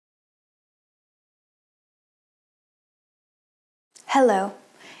Hello.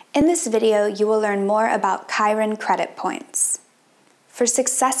 In this video, you will learn more about Kiron Credit Points. For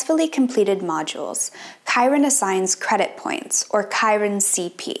successfully completed modules, Kiron assigns credit points, or Kiron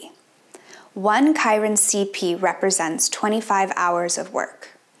CP. One Kiron CP represents 25 hours of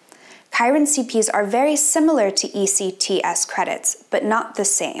work. Kiron CPs are very similar to ECTS credits, but not the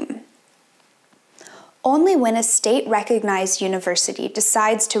same. Only when a state-recognized university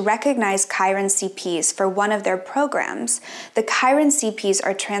decides to recognize Kiron CPs for one of their programs, the Kiron CPs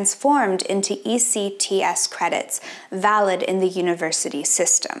are transformed into ECTS credits valid in the university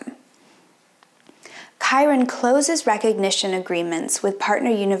system. Kiron closes recognition agreements with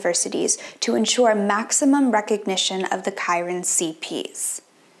partner universities to ensure maximum recognition of the Kiron CPs.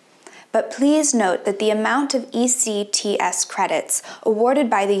 But please note that the amount of ECTS credits awarded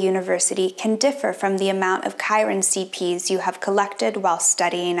by the university can differ from the amount of Kiron CPs you have collected while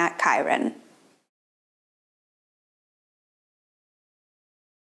studying at Kiron.